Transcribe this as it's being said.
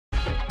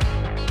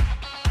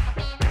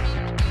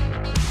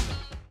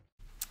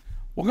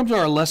Welcome to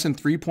our Lesson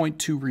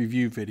 3.2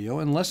 review video,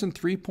 and Lesson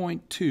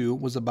 3.2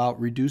 was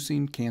about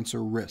reducing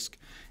cancer risk.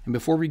 And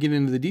before we get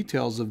into the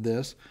details of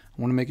this,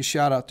 I want to make a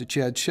shout out to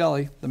Chad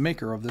Shelley, the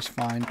maker of this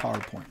fine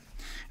PowerPoint.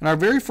 In our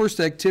very first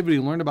activity,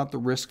 we learned about the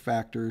risk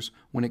factors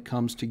when it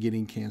comes to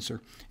getting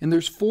cancer. And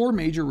there's four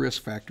major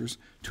risk factors,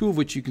 two of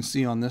which you can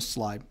see on this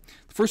slide.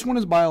 The first one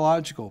is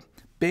biological.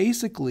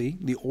 Basically,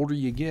 the older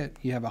you get,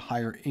 you have a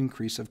higher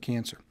increase of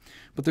cancer.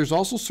 But there's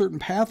also certain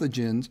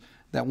pathogens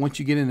that once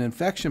you get an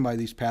infection by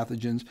these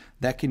pathogens,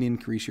 that can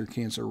increase your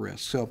cancer risk.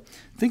 So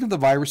think of the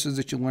viruses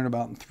that you learn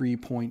about in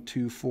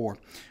 3.24,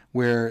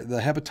 where the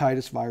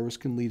hepatitis virus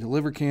can lead to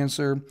liver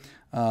cancer,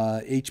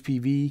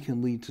 HPV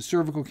can lead to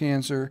cervical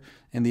cancer,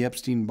 and the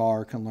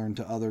Epstein-Barr can lead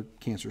to other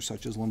cancers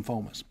such as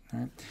lymphomas.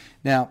 All right?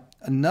 Now,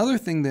 another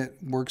thing that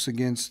works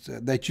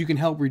against, that you can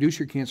help reduce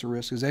your cancer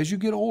risk is as you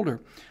get older,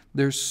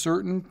 there's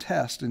certain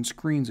tests and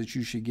screens that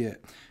you should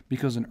get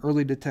because an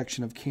early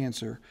detection of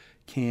cancer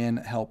can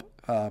help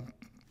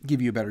give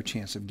you a better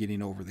chance of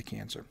getting over the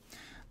cancer.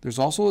 There's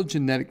also a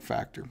genetic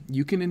factor.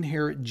 You can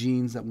inherit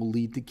genes that will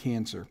lead to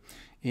cancer.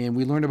 And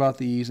we learned about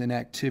these in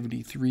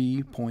activity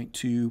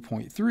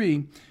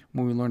 3.2.3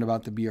 when we learned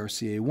about the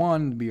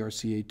BRCA1, the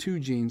BRCA2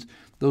 genes.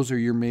 Those are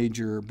your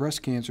major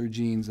breast cancer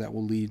genes that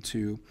will lead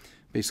to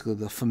basically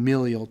the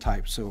familial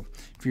type. So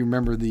if you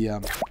remember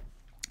the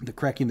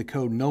Cracking the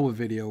Code NOAA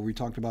video, we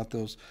talked about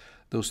those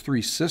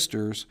three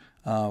sisters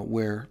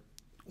where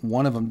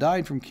one of them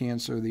died from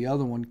cancer, the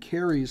other one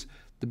carries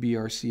the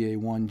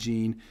BRCA1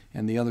 gene,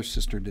 and the other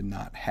sister did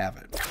not have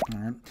it.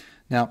 All right.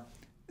 Now,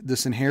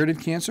 this inherited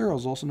cancer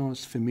is also known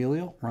as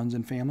familial, runs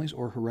in families,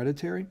 or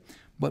hereditary,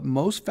 but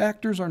most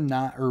factors are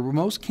not, or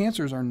most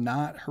cancers are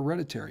not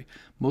hereditary.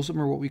 Most of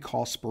them are what we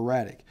call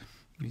sporadic.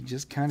 You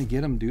just kind of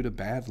get them due to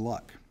bad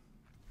luck.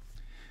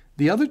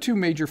 The other two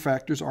major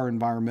factors are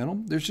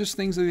environmental. There's just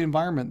things in the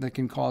environment that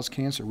can cause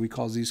cancer. We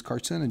call these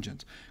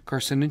carcinogens.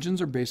 Carcinogens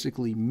are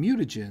basically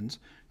mutagens,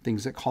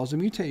 things that cause a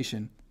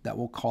mutation that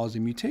will cause a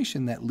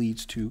mutation that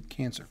leads to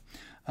cancer.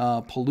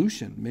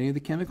 Pollution, many of the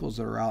chemicals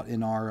that are out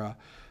in our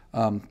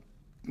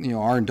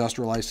our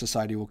industrialized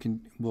society will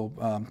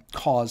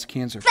cause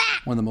cancer.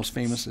 One of the most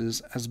famous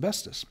is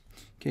asbestos.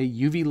 Okay,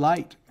 UV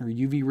light or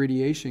UV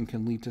radiation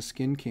can lead to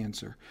skin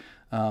cancer.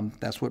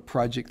 That's what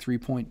Project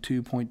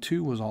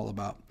 3.2.2 was all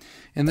about.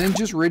 And then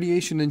just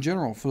radiation in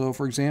general.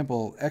 For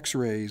example,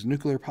 X-rays,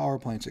 nuclear power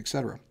plants,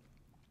 etc.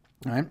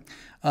 All right.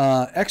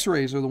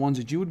 X-rays are the ones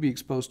that you would be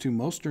exposed to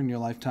most during your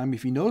lifetime.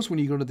 If you notice when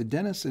you go to the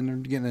dentist and they're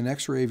getting an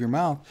X-ray of your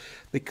mouth,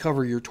 they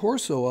cover your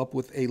torso up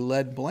with a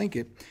lead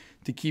blanket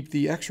to keep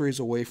the X-rays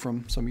away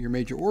from some of your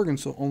major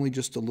organs, so only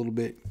just a little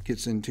bit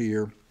gets into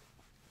your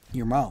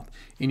mouth.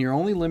 And you're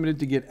only limited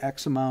to get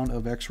X amount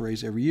of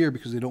X-rays every year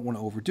because they don't want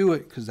to overdo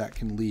it because that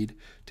can lead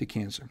to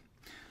cancer.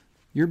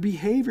 Your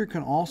behavior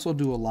can also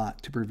do a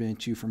lot to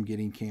prevent you from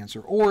getting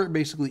cancer or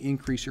basically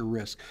increase your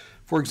risk.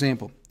 For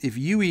example, if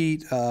you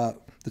eat the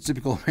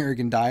typical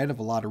American diet of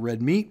a lot of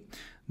red meat,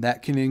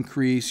 that can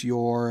increase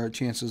your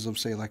chances of,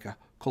 say, like a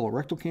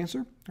colorectal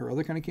cancer or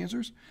other kind of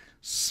cancers.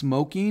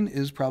 Smoking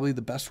is probably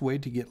the best way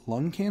to get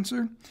lung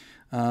cancer.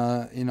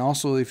 And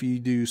also if you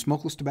do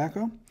smokeless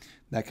tobacco,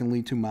 that can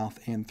lead to mouth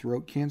and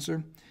throat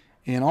cancer.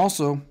 And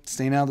also,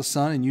 staying out of the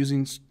sun and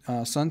using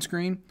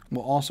sunscreen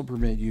will also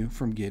prevent you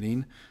from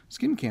getting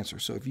skin cancer.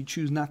 So if you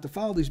choose not to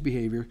follow these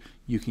behaviors,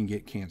 you can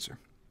get cancer.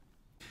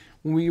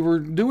 When we were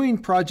doing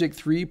Project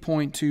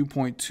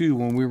 3.2.2,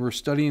 when we were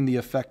studying the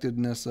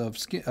effectiveness of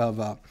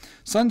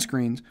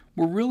sunscreens,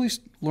 we're really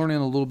learning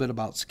a little bit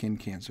about skin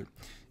cancer.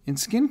 And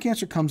skin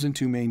cancer comes in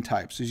two main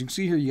types. As you can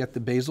see here, you got the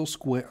basal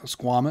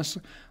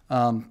squamous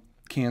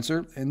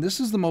cancer, and this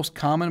is the most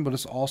common, but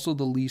it's also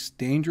the least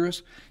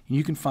dangerous, and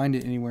you can find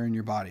it anywhere in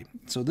your body.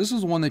 So this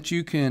is one that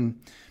you can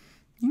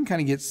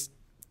kind of get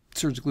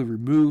surgically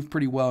removed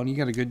pretty well, and you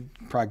got a good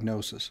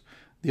prognosis.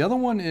 The other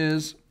one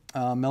is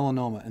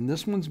melanoma, and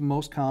this one's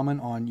most common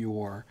on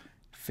your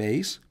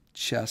face,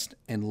 chest,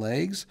 and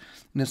legs,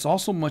 and it's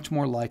also much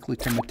more likely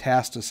to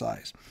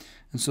metastasize.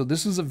 And so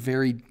this is a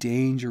very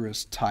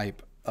dangerous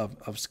type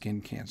of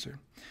skin cancer.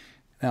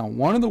 Now,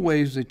 one of the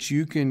ways that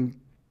you can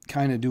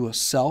kind of do a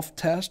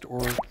self-test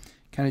or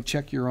kind of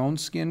check your own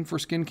skin for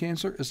skin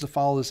cancer is to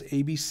follow this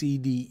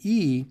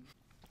ABCDE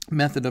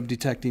method of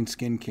detecting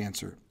skin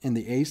cancer. And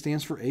the A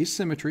stands for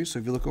asymmetry. So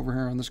if you look over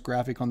here on this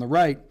graphic on the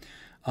right,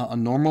 a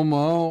normal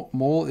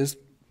mole it's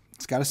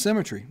got a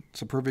symmetry.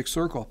 It's a perfect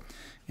circle.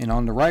 And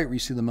on the right, where you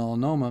see the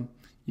melanoma,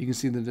 you can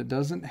see that it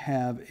doesn't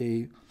have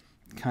a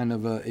kind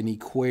of an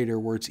equator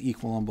where it's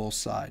equal on both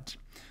sides.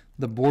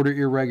 The border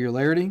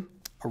irregularity,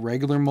 a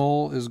regular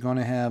mole is going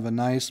to have a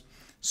nice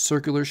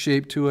circular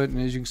shape to it, and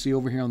as you can see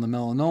over here on the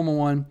melanoma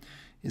one,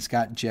 it's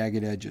got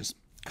jagged edges.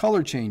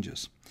 Color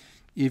changes.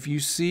 If you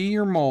see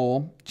your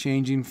mole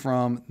changing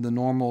from the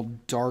normal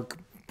dark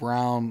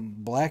brown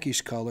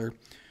blackish color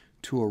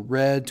to a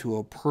red, to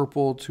a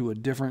purple, to a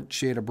different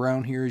shade of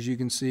brown here, as you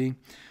can see,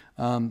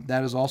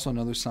 that is also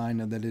another sign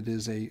that it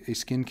is a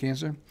skin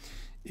cancer.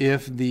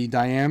 If the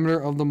diameter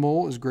of the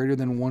mole is greater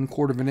than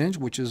 1/4 of an inch,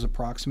 which is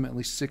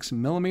approximately 6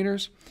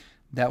 millimeters,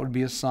 that would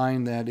be a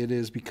sign that it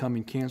is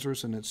becoming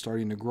cancerous and it's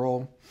starting to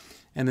grow.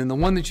 And then the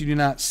one that you do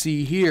not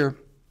see here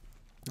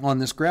on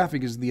this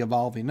graphic is the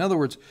evolving. In other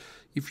words,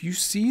 if you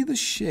see the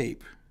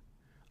shape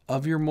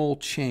of your mole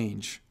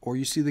change, or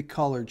you see the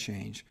color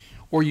change,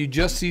 or you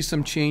just see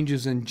some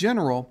changes in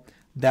general,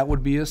 that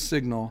would be a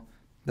signal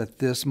that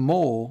this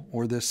mole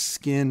or this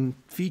skin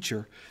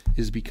feature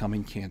is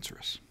becoming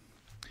cancerous.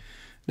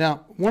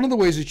 Now, one of the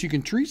ways that you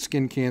can treat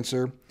skin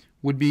cancer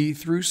would be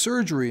through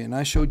surgery, and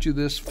I showed you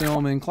this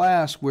film in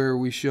class where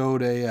we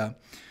showed a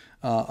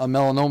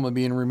melanoma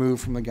being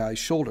removed from the guy's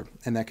shoulder,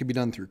 and that could be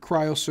done through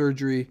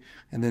cryosurgery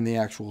and then the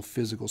actual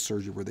physical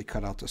surgery where they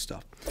cut out the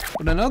stuff.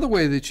 But another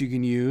way that you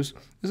can use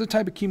is a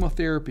type of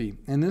chemotherapy,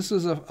 and this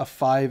is a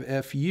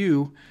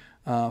 5-FU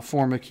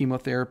form of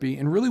chemotherapy,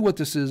 and really what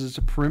this is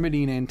a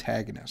pyrimidine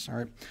antagonist. All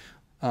right,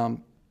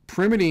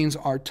 pyrimidines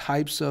are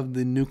types of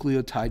the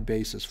nucleotide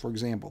bases, for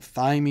example,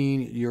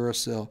 thymine,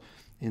 uracil,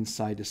 and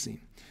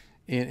cytosine.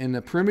 And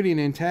the pyrimidine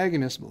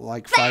antagonist,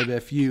 like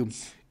 5-FU,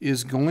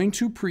 is going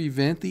to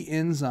prevent the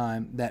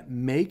enzyme that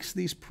makes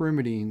these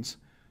pyrimidines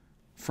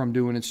from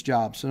doing its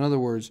job. So in other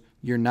words,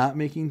 you're not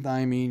making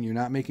thymine, you're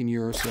not making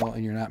uracil,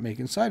 and you're not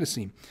making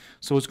cytosine.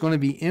 So it's going to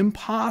be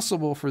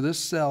impossible for this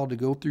cell to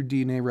go through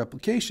DNA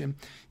replication.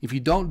 If you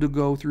don't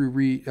go through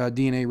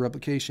DNA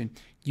replication,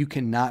 you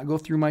cannot go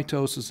through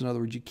mitosis. In other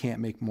words, you can't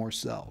make more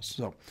cells.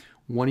 So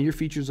one of your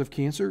features of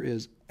cancer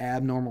is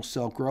abnormal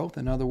cell growth.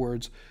 In other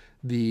words,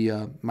 the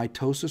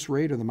mitosis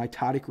rate or the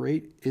mitotic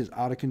rate is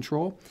out of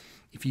control.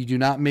 If you do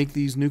not make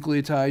these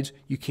nucleotides,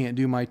 you can't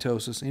do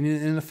mitosis, and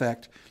in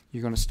effect,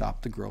 you're going to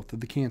stop the growth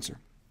of the cancer.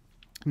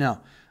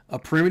 Now, a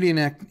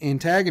pyrimidine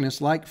antagonist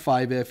like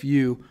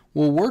 5-FU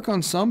will work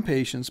on some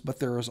patients, but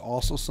there is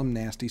also some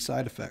nasty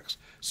side effects.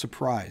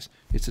 Surprise,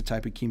 it's a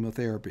type of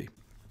chemotherapy.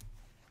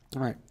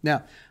 All right,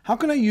 now, how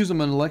can I use a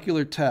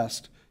molecular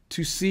test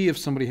to see if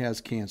somebody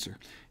has cancer?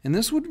 And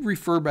this would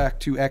refer back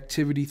to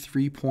activity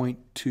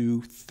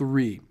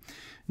 3.23.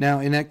 Now,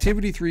 in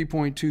activity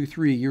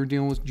 3.23, you're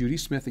dealing with Judy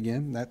Smith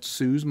again. That's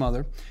Sue's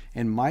mother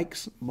and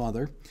Mike's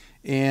mother.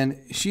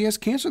 And she has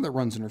cancer that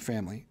runs in her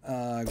family.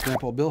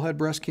 Grandpa Bill had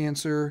breast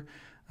cancer.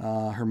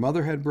 Her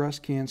mother had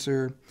breast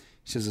cancer.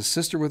 She has a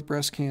sister with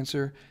breast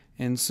cancer.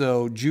 And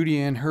so Judy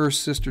and her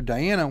sister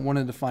Diana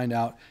wanted to find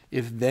out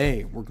if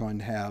they were going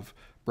to have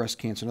breast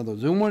cancer. In other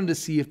words, they wanted to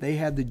see if they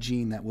had the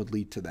gene that would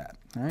lead to that.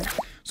 All right.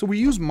 So we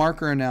use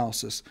marker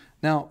analysis.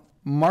 Now,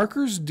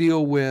 markers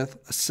deal with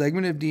a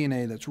segment of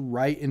DNA that's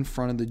right in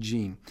front of the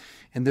gene,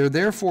 and they're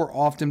therefore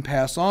often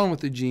passed on with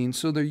the gene,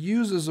 so they're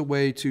used as a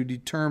way to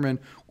determine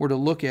or to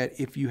look at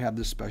if you have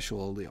the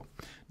special allele.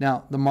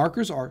 Now, the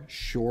markers are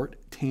short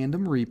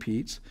tandem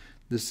repeats.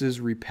 This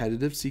is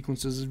repetitive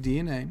sequences of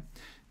DNA.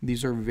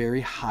 These are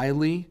very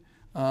highly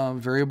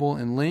variable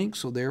in length,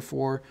 so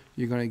therefore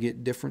you're going to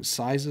get different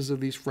sizes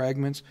of these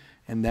fragments,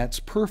 and that's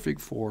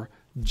perfect for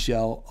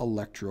gel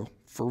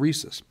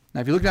electrophoresis. Now,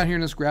 if you look down here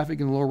in this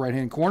graphic in the lower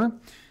right-hand corner,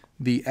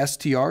 the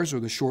STRs, or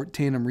the short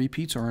tandem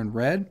repeats, are in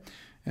red.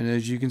 And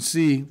as you can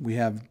see, we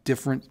have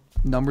different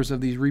numbers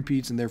of these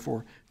repeats and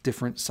therefore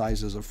different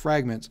sizes of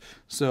fragments.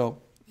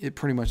 So it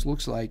pretty much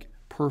looks like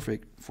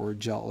perfect for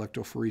gel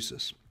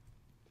electrophoresis.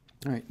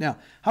 All right, now,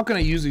 how can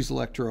I use these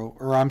how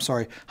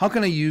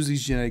can I use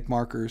these genetic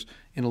markers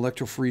in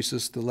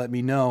electrophoresis to let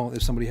me know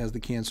if somebody has the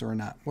cancer or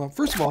not? Well,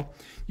 first of all,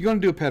 you're going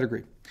to do a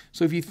pedigree.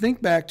 So if you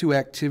think back to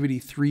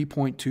activity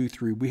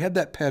 3.23, we had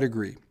that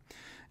pedigree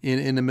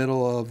in the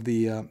middle of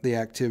the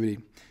activity,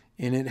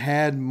 and it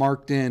had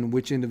marked in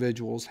which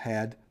individuals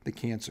had the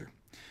cancer.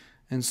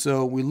 And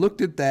so we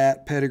looked at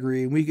that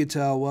pedigree, and we could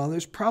tell, well,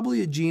 there's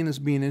probably a gene that's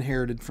being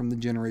inherited from the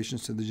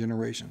generations to the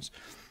generations.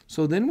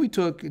 So then we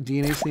took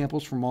DNA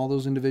samples from all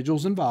those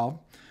individuals involved,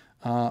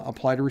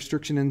 applied a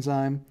restriction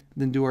enzyme,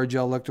 then do our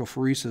gel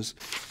electrophoresis.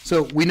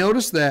 So we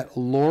noticed that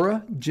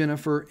Laura,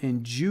 Jennifer,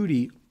 and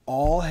Judy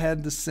all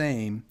had the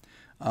same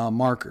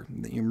marker.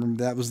 You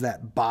remember that was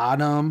that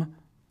bottom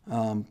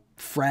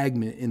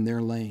fragment in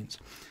their lanes.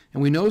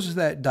 And we noticed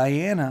that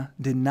Diana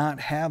did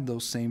not have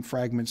those same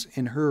fragments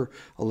in her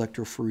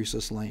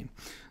electrophoresis lane.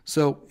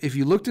 So if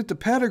you looked at the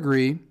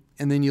pedigree,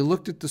 and then you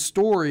looked at the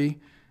story,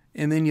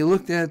 and then you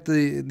looked at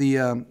the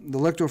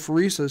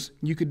electrophoresis,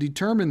 you could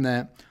determine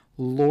that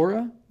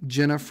Laura,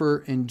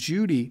 Jennifer, and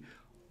Judy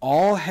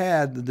all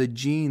had the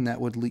gene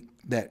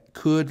that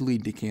could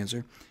lead to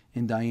cancer,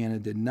 and Diana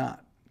did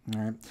not.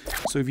 All right.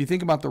 So if you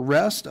think about the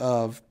rest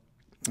of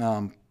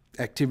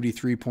activity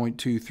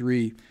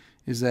 3.23,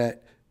 is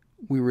that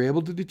we were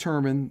able to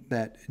determine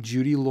that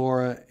Judy,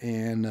 Laura,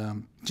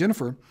 and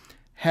Jennifer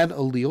had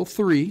allele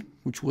 3,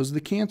 which was the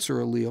cancer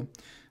allele,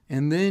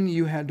 and then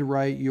you had to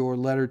write your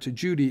letter to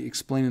Judy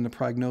explaining the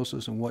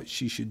prognosis and what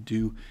she should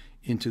do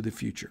into the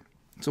future.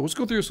 So let's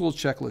go through this little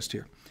checklist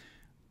here.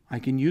 I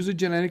can use a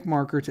genetic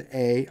marker to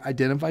A,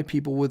 identify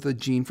people with a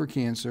gene for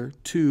cancer,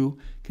 2,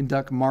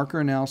 conduct marker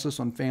analysis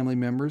on family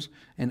members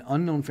and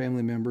unknown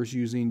family members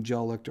using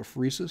gel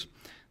electrophoresis.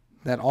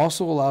 That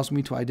also allows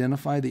me to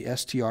identify the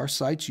STR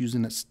sites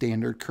using a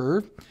standard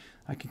curve.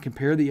 I can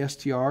compare the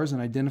STRs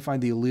and identify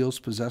the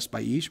alleles possessed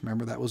by each.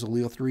 Remember, that was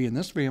allele 3 in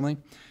this family.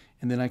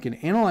 And then I can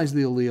analyze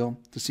the allele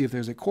to see if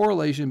there's a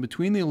correlation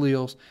between the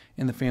alleles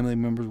and the family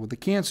members with the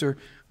cancer.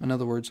 In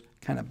other words,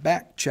 kind of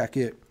back check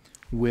it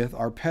with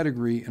our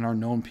pedigree and our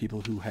known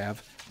people who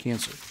have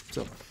cancer.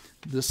 So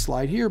this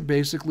slide here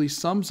basically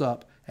sums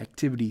up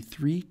activity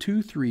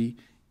 323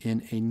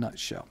 in a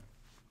nutshell.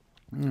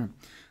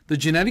 The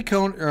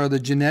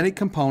genetic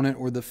component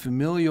or the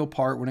familial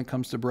part when it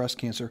comes to breast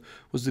cancer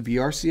was the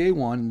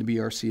BRCA1 and the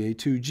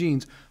BRCA2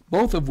 genes,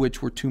 both of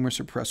which were tumor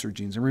suppressor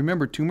genes. And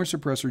remember, tumor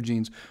suppressor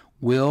genes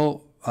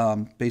will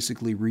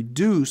basically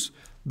reduce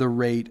the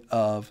rate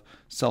of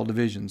cell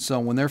division. So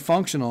when they're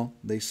functional,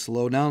 they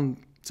slow down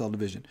cell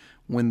division.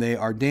 When they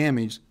are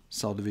damaged,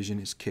 cell division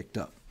is kicked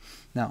up.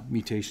 Now,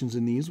 mutations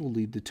in these will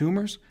lead to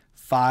tumors.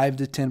 5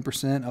 to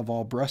 10% of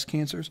all breast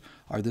cancers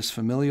are this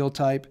familial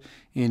type.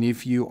 And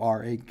if you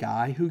are a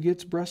guy who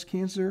gets breast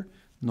cancer,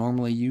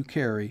 normally you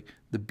carry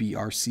the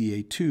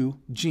BRCA2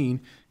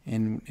 gene.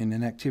 And in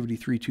an activity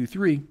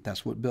 323,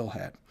 that's what Bill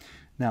had.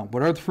 Now,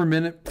 what are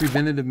the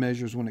preventative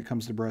measures when it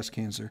comes to breast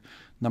cancer?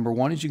 Number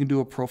one is you can do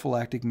a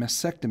prophylactic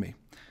mastectomy.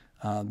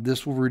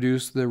 This will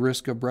reduce the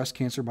risk of breast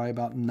cancer by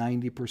about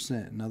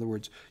 90%. In other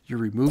words, you're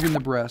removing the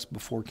breast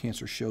before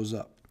cancer shows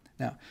up.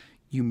 Now,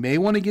 you may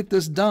want to get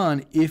this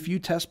done if you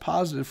test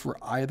positive for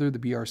either the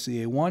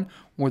BRCA1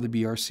 or the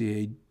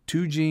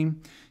BRCA2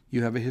 gene.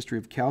 You have a history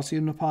of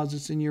calcium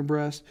deposits in your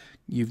breast,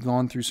 you've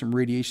gone through some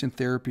radiation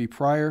therapy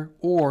prior,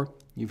 or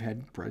you've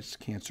had breast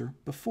cancer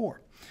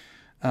before.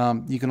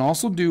 You can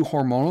also do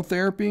hormonal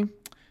therapy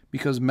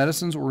because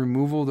medicines or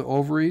removal of the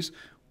ovaries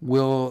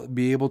will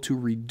be able to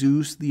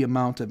reduce the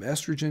amount of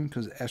estrogen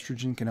because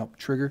estrogen can help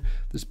trigger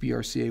this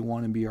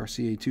BRCA1 and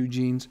BRCA2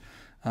 genes.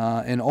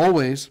 And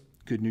always,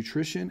 good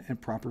nutrition and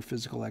proper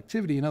physical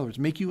activity, in other words,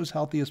 make you as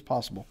healthy as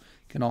possible,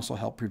 can also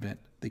help prevent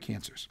the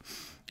cancers.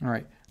 All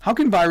right, how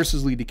can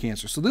viruses lead to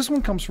cancer? So this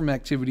one comes from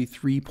activity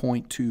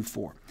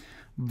 3.24.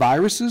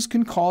 Viruses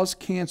can cause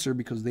cancer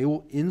because they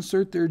will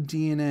insert their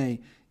DNA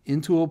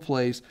into a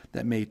place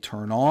that may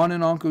turn on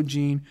an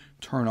oncogene,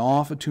 turn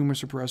off a tumor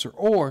suppressor,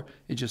 or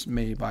it just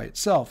may by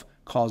itself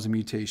cause a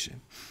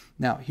mutation.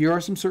 Now, here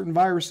are some certain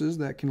viruses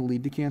that can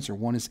lead to cancer.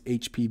 One is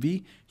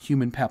HPV,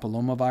 human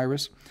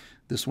papillomavirus.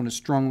 This one is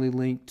strongly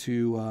linked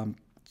to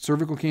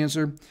cervical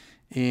cancer.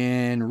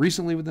 And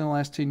recently, within the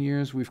last 10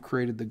 years, we've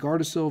created the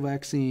Gardasil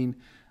vaccine,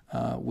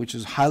 which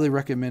is highly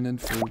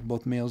recommended for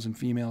both males and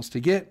females to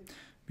get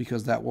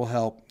because that will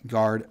help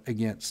guard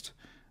against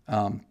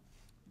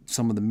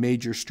some of the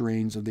major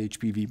strains of the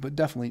HPV, but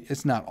definitely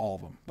it's not all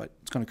of them, but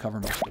it's going to cover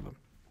most of them.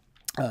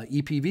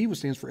 EPV, which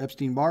stands for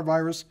Epstein-Barr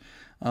virus.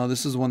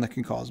 This is one that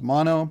can cause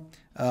mono.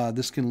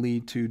 This can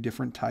lead to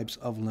different types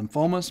of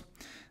lymphomas.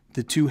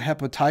 The two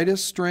hepatitis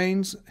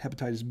strains,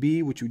 hepatitis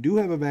B, which we do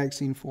have a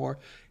vaccine for,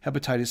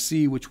 hepatitis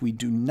C, which we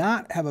do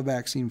not have a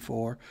vaccine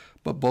for,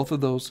 but both of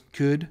those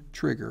could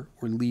trigger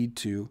or lead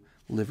to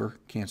liver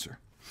cancer.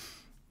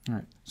 All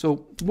right,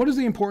 so what is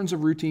the importance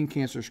of routine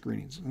cancer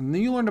screenings? And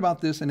then you learned about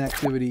this in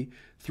activity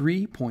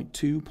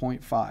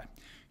 3.2.5.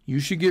 You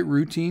should get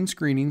routine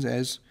screenings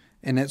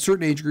and at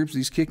certain age groups,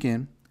 these kick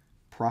in: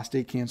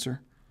 prostate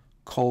cancer,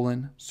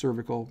 colon,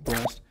 cervical,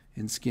 breast,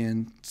 and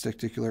skin,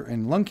 testicular,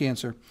 and lung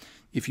cancer.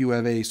 If you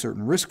have A,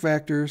 certain risk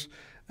factors,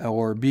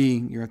 or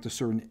B, you're at a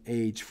certain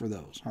age for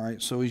those. All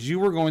right, so as you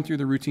were going through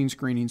the routine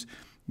screenings,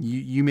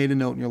 you made a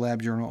note in your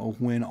lab journal of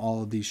when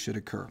all of these should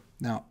occur.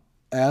 Now,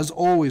 as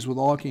always with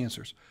all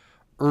cancers,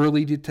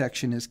 early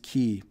detection is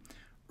key.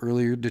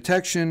 Earlier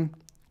detection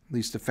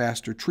leads to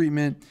faster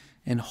treatment,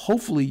 and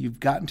hopefully you've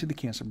gotten to the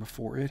cancer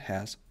before it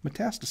has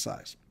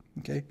metastasized.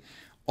 Okay,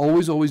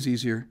 always, always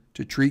easier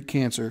to treat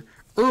cancer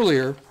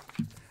earlier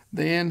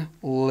than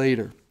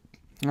later.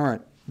 All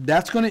right,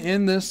 that's going to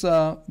end this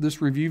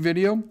this review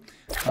video.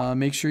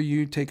 Make sure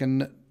you take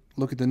a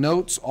look at the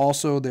notes.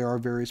 Also, there are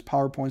various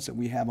PowerPoints that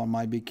we have on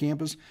My Big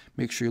Campus.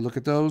 Make sure you look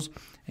at those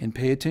and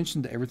pay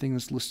attention to everything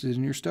that's listed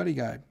in your study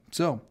guide.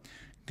 So,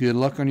 good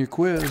luck on your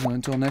quiz, and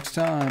until next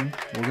time,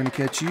 we're going to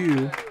catch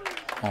you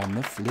on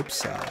the flip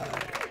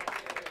side.